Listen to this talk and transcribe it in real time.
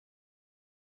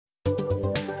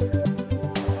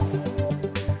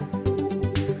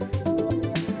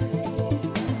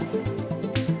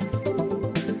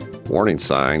Warning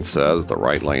sign says the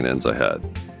right lane ends ahead.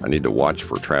 I need to watch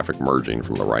for traffic merging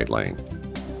from the right lane.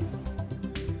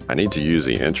 I need to use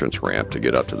the entrance ramp to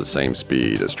get up to the same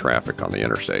speed as traffic on the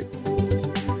interstate.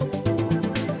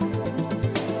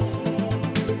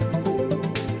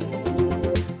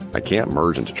 I can't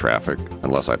merge into traffic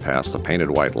unless I pass the painted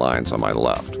white lines on my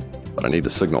left, but I need to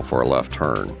signal for a left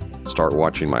turn, start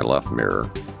watching my left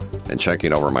mirror, and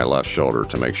checking over my left shoulder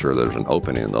to make sure there's an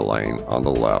opening in the lane on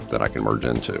the left that I can merge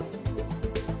into.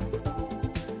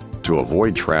 To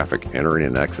avoid traffic entering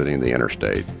and exiting the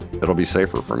interstate, it'll be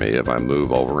safer for me if I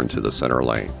move over into the center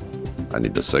lane. I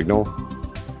need to signal,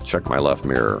 check my left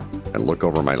mirror, and look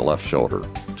over my left shoulder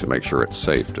to make sure it's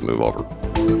safe to move over.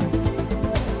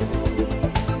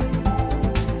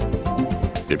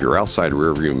 If your outside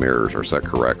rearview mirrors are set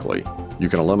correctly, you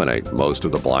can eliminate most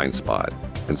of the blind spot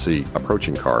and see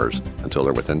approaching cars until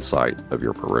they're within sight of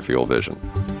your peripheral vision.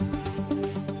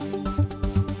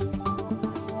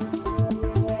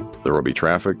 There will be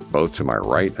traffic both to my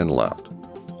right and left.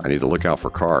 I need to look out for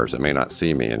cars that may not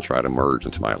see me and try to merge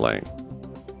into my lane.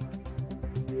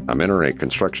 I'm entering a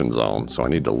construction zone, so I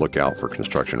need to look out for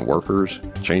construction workers,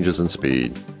 changes in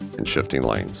speed, and shifting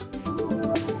lanes.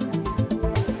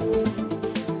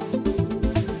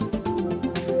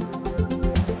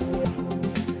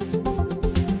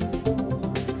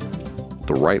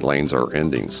 The right lanes are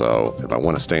ending, so if I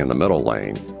want to stay in the middle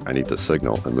lane, I need to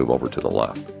signal and move over to the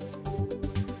left.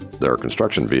 There are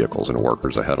construction vehicles and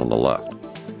workers ahead on the left.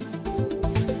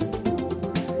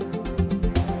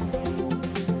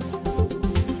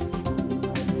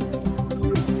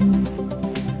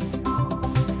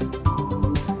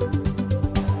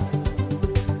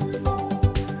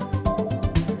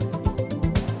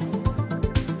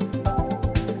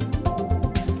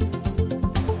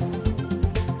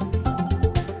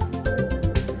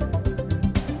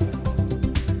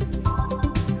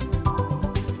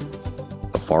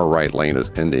 The far right lane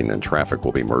is ending and traffic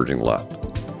will be merging left.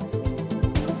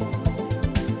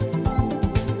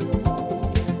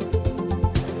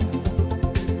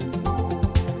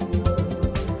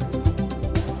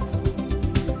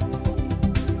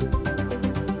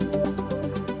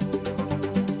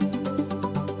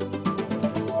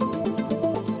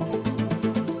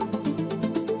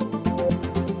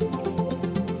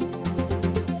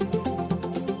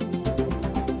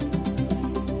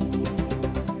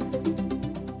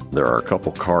 There are a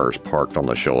couple cars parked on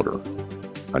the shoulder.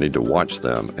 I need to watch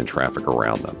them and traffic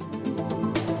around them.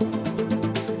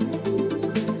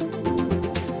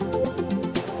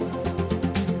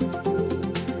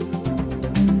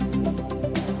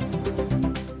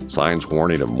 Signs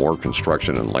warning of more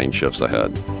construction and lane shifts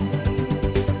ahead.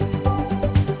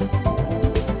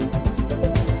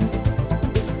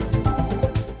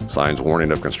 Signs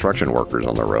warning of construction workers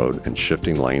on the road and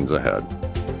shifting lanes ahead.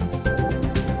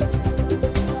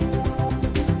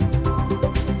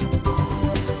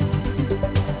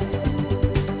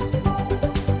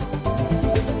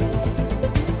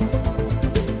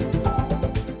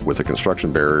 With the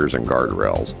construction barriers and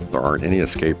guardrails, there aren't any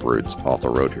escape routes off the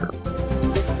road here.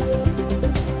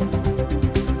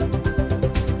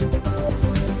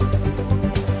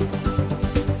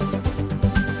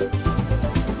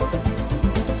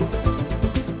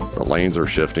 The lanes are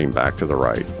shifting back to the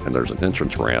right, and there's an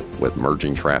entrance ramp with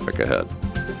merging traffic ahead.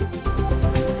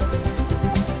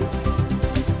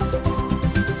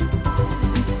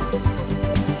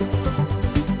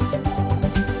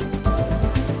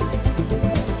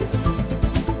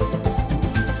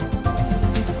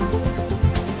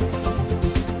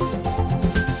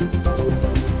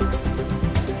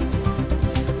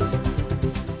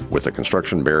 With the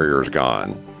construction barriers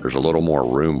gone, there's a little more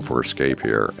room for escape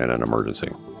here in an emergency.